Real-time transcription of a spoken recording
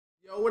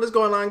Yo, what is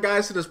going on,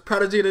 guys? It is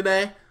Prodigy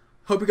today.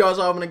 Hope you guys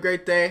are having a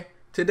great day.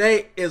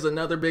 Today is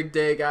another big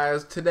day,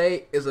 guys.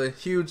 Today is a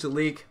huge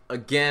leak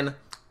again.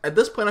 At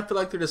this point, I feel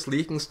like they're just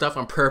leaking stuff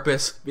on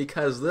purpose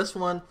because this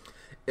one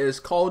is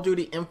Call of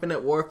Duty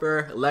Infinite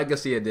Warfare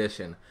Legacy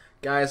Edition.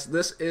 Guys,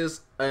 this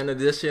is an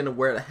edition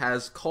where it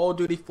has Call of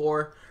Duty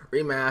 4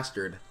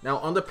 Remastered. Now,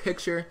 on the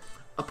picture,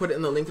 I'll put it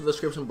in the link in the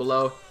description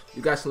below.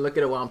 You guys can look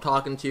at it while I'm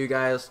talking to you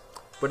guys.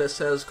 But it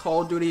says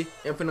Call of Duty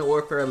Infinite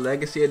Warfare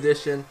Legacy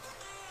Edition.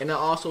 And it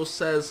also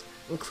says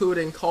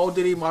including Call of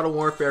Duty Modern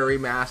Warfare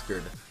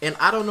Remastered. And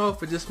I don't know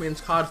if it just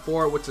means COD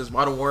 4, which is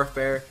Modern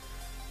Warfare,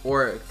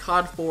 or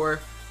COD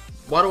 4,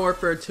 Modern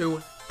Warfare 2,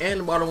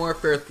 and Modern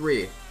Warfare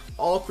 3.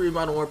 All three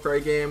Modern Warfare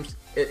games.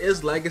 It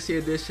is Legacy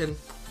Edition.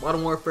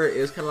 Modern Warfare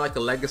is kind of like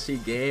a legacy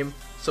game,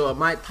 so it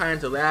might tie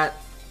into that,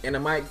 and it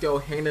might go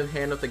hand in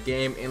hand with the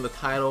game and the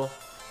title.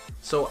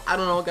 So I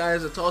don't know,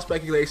 guys, it's all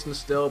speculation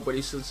still, but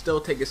you should still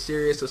take it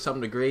serious to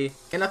some degree.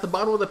 And at the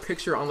bottom of the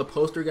picture on the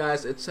poster,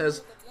 guys, it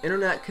says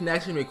internet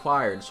connection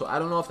required. So I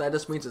don't know if that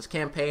just means it's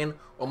campaign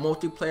or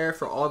multiplayer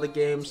for all the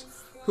games.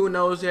 Who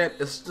knows yet?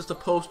 It's just a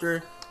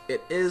poster.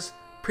 It is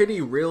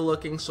pretty real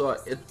looking, so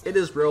it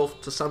is real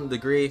to some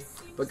degree.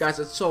 But guys,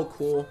 it's so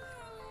cool.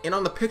 And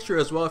on the picture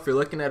as well, if you're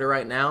looking at it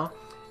right now,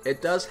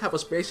 it does have a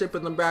spaceship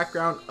in the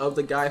background of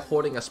the guy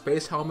holding a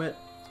space helmet.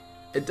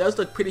 It does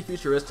look pretty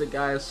futuristic,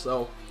 guys,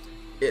 so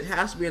it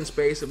has to be in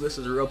space if this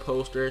is a real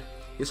poster.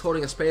 He's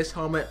holding a space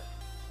helmet,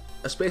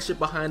 a spaceship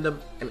behind him,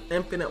 an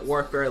Infinite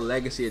Warfare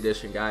Legacy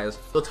Edition, guys.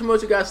 So tell me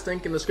what you guys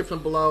think in the description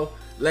below.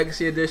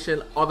 Legacy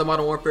Edition, all the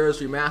Modern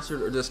Warfares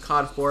remastered, or just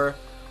COD 4.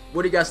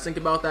 What do you guys think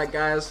about that,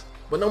 guys?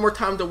 But no more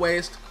time to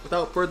waste.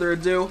 Without further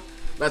ado,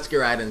 let's get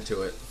right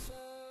into it.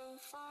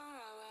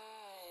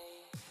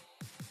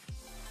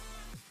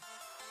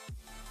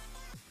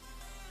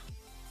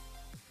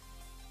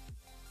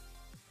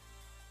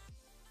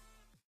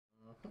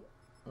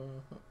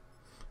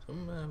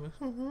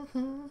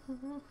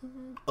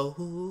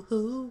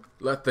 Oh,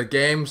 let the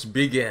games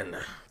begin.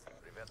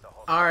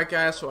 Alright,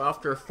 guys, so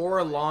after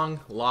 4 long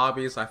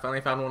lobbies, I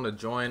finally found one to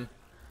join.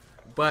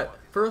 But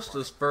first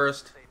is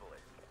first,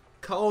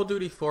 Call of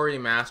Duty 4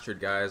 Remastered,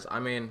 guys. I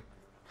mean,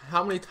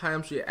 how many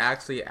times do you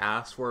actually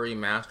ask for a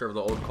remaster of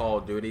the old Call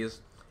of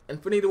Duties?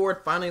 Infinity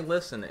Ward finally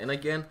listened, and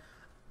again,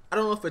 I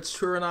don't know if it's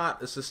true or not.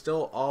 This is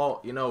still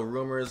all, you know,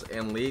 rumors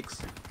and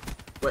leaks.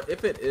 But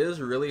if it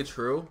is really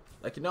true,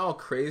 like, you know how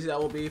crazy that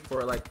will be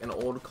for like an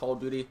old Call of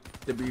Duty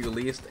to be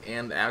released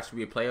and actually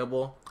be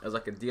playable as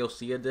like a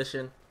DLC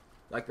edition?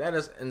 Like, that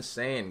is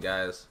insane,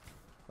 guys.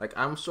 Like,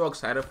 I'm so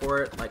excited for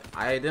it. Like,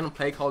 I didn't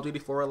play Call of Duty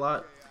 4 a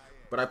lot,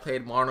 but I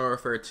played Modern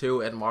Warfare 2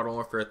 and Modern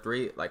Warfare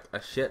 3 like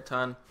a shit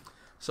ton.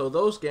 So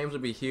those games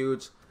would be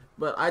huge.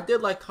 But I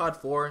did like COD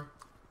 4.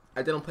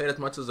 I didn't play it as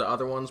much as the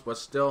other ones, but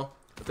still,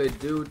 if they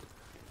do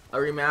a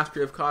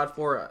remaster of COD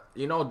 4,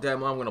 you know damn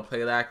well I'm gonna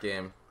play that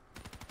game.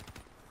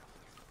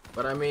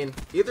 But I mean,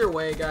 either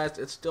way, guys,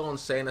 it's still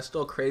insane. It's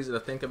still crazy to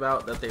think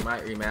about that they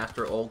might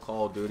remaster old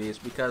Call of Duties,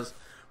 because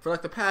for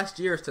like the past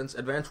year, since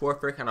Advanced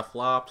Warfare kind of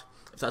flopped,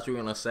 if that's what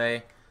you're gonna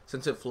say,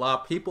 since it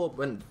flopped, people have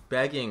been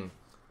begging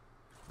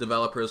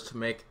developers to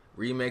make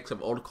remakes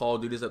of old Call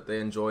of Duties that they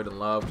enjoyed and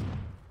loved.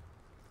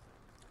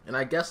 And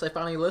I guess they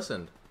finally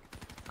listened.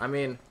 I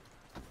mean,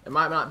 it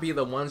might not be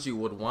the ones you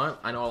would want.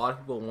 I know a lot of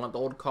people want the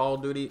old Call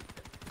of Duty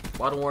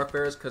Modern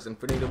Warfares because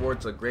Infinity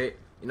Ward's a great,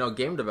 you know,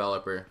 game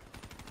developer.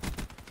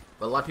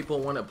 But a lot of people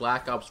wanted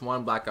Black Ops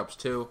 1, Black Ops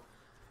 2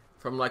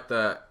 from like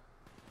the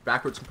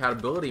backwards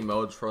compatibility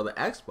modes for the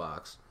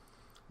Xbox.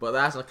 But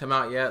that hasn't come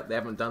out yet. They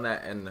haven't done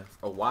that in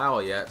a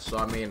while yet. So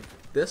I mean,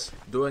 this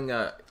doing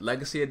a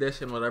Legacy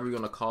Edition, whatever you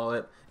want to call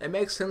it, it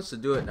makes sense to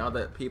do it now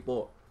that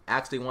people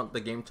actually want the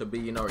game to be,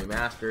 you know,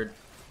 remastered.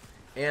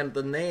 And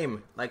the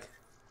name, like,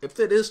 if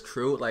it is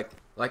true, like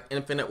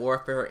Infinite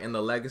Warfare and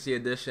the Legacy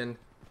Edition,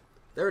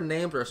 their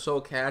names are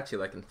so catchy,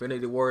 like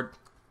Infinity Ward,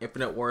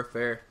 Infinite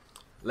Warfare,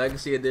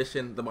 Legacy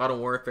Edition, the Modern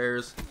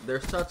Warfares.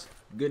 They're such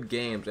good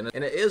games, and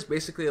it is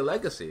basically a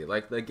legacy.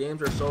 Like, the games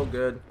are so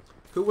good,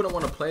 who wouldn't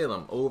want to play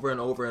them over and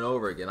over and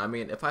over again? I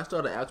mean, if I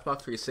still had an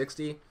Xbox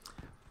 360,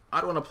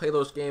 I'd want to play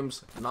those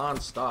games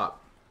non-stop.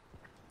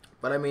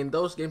 But I mean,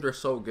 those games are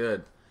so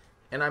good.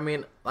 And I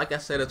mean, like I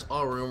said, it's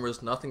all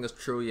rumors, nothing is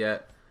true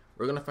yet.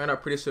 We're gonna find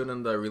out pretty soon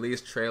in the release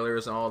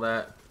trailers and all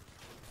that.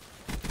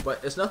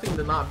 But it's nothing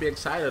to not be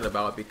excited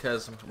about,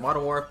 because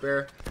Modern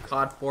Warfare,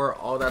 COD 4,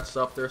 all that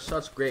stuff, they're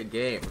such great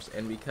games.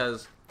 And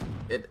because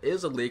it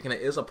is a leak and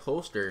it is a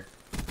poster,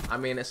 I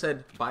mean, it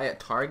said buy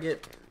at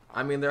Target.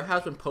 I mean, there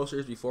has been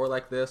posters before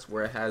like this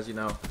where it has, you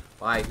know,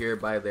 buy here,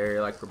 buy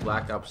there, like for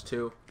Black Ops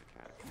 2.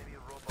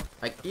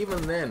 Like,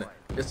 even then,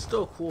 it's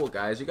still cool,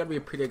 guys. You gotta be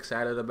pretty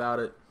excited about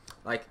it.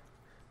 Like,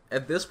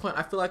 at this point,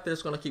 I feel like they're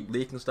just gonna keep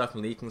leaking stuff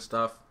and leaking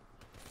stuff.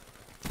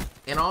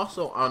 And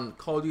also on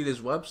Call of Duty's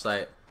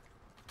website,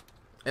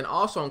 and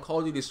also on Call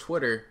of Duty's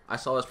Twitter, I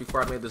saw this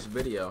before I made this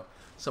video.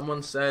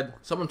 Someone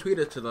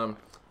tweeted to them,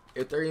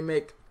 if they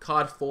remake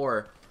COD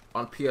 4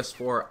 on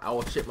PS4, I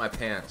will shit my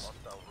pants.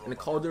 And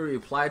Call of Duty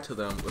replied to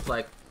them with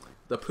like,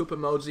 the poop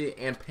emoji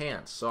and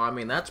pants. So I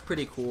mean, that's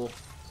pretty cool.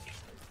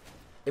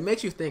 It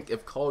makes you think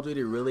if Call of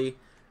Duty really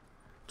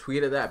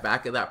tweeted that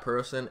back at that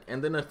person,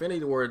 and then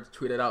Infinity Ward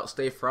tweeted out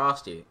 "Stay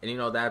Frosty," and you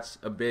know that's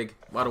a big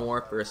Modern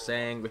Warfare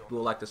saying, which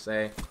people like to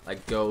say,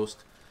 like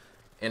Ghost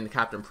and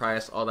Captain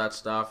Price, all that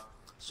stuff.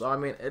 So I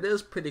mean, it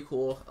is pretty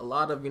cool. A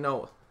lot of, you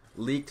know,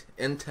 leaked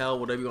intel,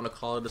 whatever you want to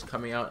call it, is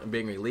coming out and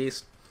being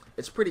released.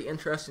 It's pretty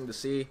interesting to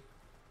see.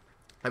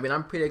 I mean,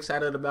 I'm pretty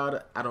excited about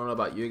it. I don't know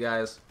about you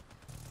guys,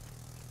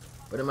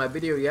 but in my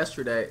video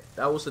yesterday,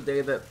 that was the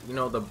day that, you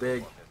know, the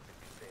big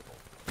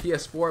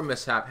PS4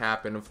 mishap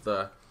happened with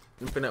the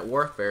Infinite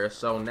Warfare.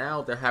 So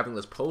now they're having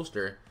this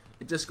poster.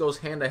 It just goes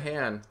hand to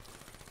hand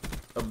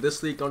of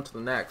this leak onto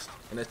the next,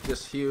 and it's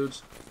just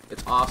huge.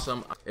 It's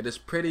awesome. It is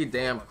pretty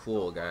damn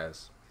cool,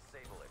 guys.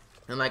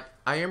 And like,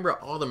 I remember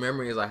all the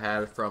memories I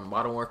had from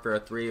Modern Warfare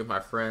 3 with my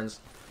friends,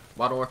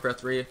 Modern Warfare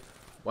 3,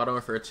 Modern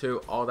Warfare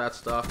 2, all that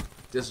stuff.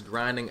 Just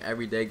grinding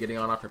every day, getting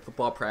on after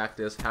football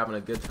practice, having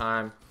a good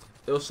time.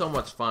 It was so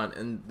much fun,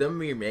 and them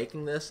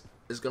remaking this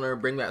is gonna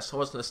bring back so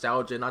much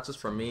nostalgia, not just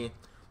for me,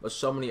 but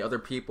so many other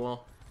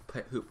people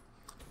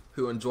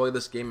who enjoy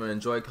this game and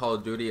enjoy Call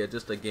of Duty as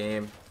just a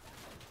game.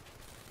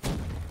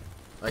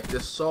 Like,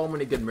 there's so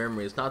many good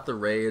memories, not the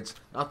raids,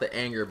 not the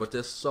anger, but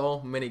there's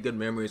so many good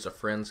memories of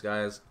friends,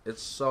 guys.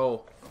 It's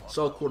so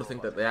cool to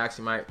think that they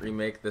actually might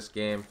remake this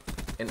game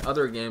and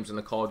other games in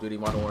the Call of Duty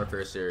Modern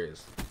Warfare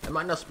series. It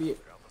might not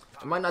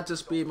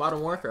just be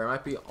Modern Warfare, it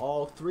might be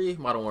all 3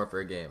 Modern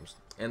Warfare games,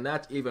 and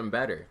that's even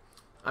better.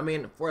 I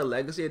mean, for a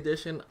Legacy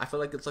Edition, I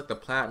feel like it's like the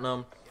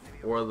Platinum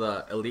or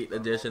the Elite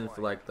Edition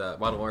for like the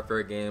Modern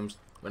Warfare games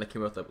when it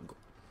came with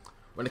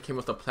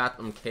the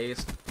Platinum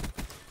case.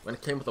 When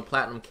it came with a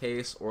Platinum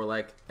case or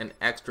like an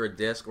extra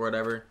disc or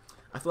whatever,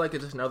 I feel like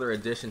it's just another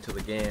addition to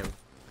the game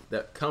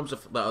that comes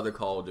with the other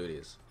Call of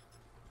Duties.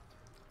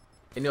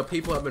 And, you know,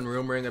 people have been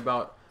rumoring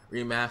about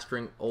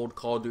remastering old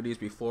Call of Duties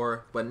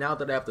before, but now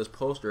that I have this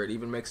poster, it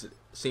even makes it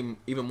seem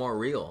even more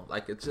real.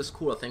 Like, it's just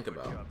cool to think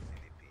about.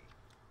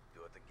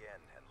 Do it again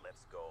and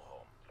let's go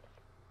home.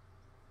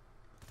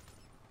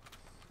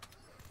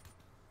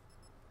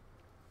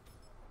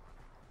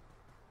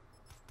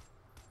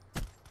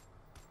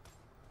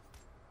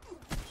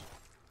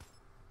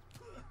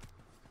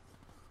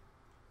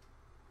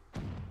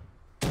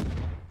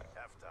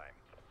 Halftime.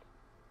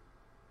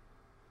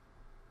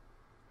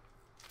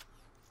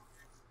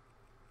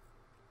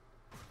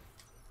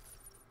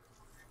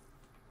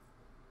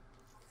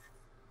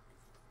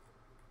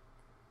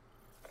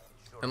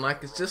 And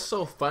like, it's just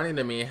so funny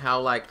to me how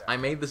like I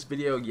made this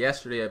video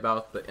yesterday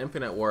about the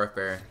Infinite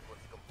Warfare,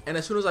 and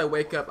as soon as I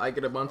wake up I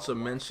get a bunch of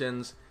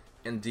mentions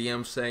and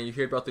DMs saying you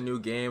hear about the new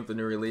game, the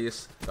new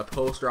release, the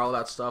poster, all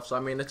that stuff. So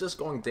I mean, it's just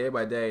going day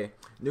by day,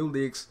 new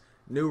leaks,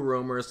 new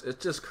rumors.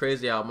 It's just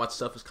crazy how much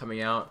stuff is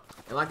coming out.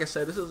 And like I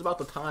said, this is about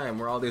the time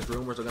where all these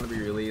rumors are going to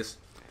be released.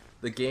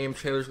 The game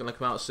trailer is going to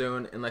come out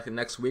soon, in like the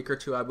next week or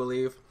two, I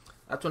believe.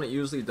 That's when it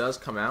usually does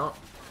come out.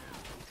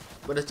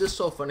 But it's just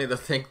so funny to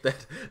think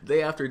that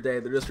day after day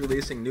they're just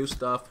releasing new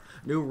stuff,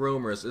 new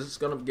rumors. It's just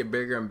going to get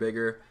bigger and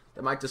bigger.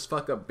 They might just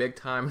fuck up big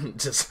time and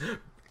just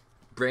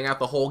bring out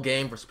the whole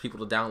game for people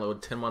to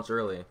download 10 months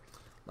early.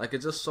 Like,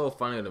 it's just so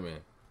funny to me.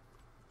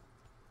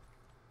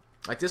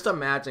 Like, just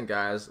imagine,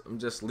 guys, I'm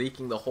just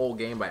leaking the whole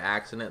game by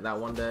accident that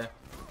one day.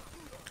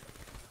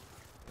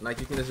 And,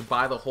 like, you can just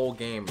buy the whole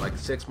game like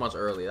 6 months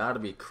early. That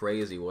would be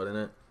crazy, wouldn't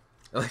it?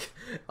 Like,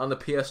 on the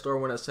PS Store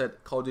when it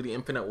said Call of Duty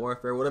Infinite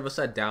Warfare, what if it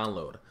said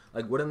download?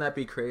 Like, wouldn't that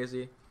be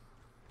crazy?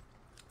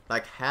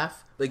 Like,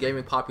 half the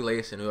gaming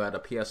population who had a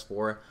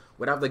PS4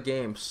 would have the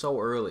game so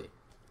early.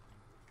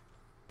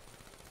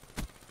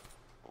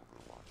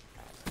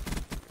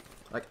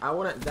 Like, I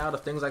wouldn't doubt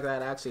if things like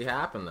that actually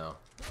happen, though.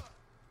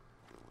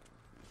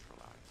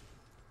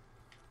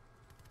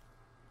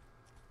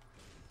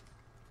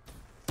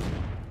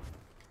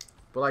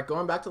 But, like,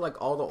 going back to, like,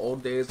 all the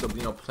old days of,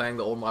 you know, playing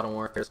the old Modern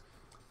Warfare.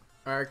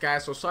 Alright,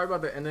 guys, so sorry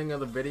about the ending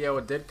of the video.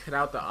 It did cut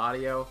out the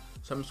audio,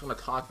 so I'm just going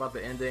to talk about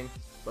the ending.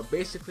 But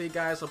basically,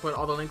 guys, I'll put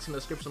all the links in the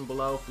description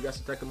below for you guys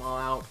to check them all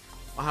out.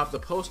 I'll have the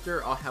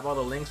poster, I'll have all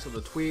the links to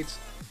the tweets,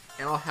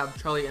 and I'll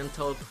have Charlie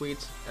Intel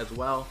tweets as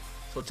well.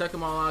 So check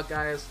them all out,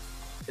 guys.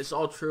 It's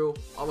all true.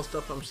 All the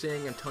stuff I'm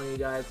seeing and telling you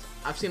guys,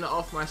 I've seen it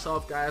all for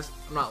myself, guys.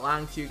 I'm not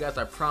lying to you guys,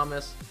 I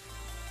promise.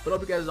 But I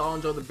hope you guys all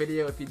enjoyed the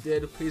video. If you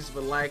did, please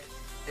leave a like,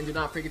 and do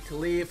not forget to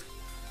leave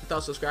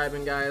without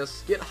subscribing,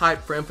 guys. Get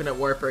hyped for Infinite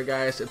Warfare,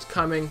 guys. It's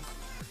coming.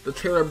 The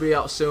trailer will be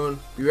out soon.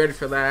 Be ready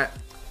for that.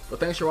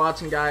 But thanks for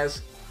watching,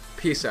 guys.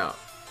 Peace out.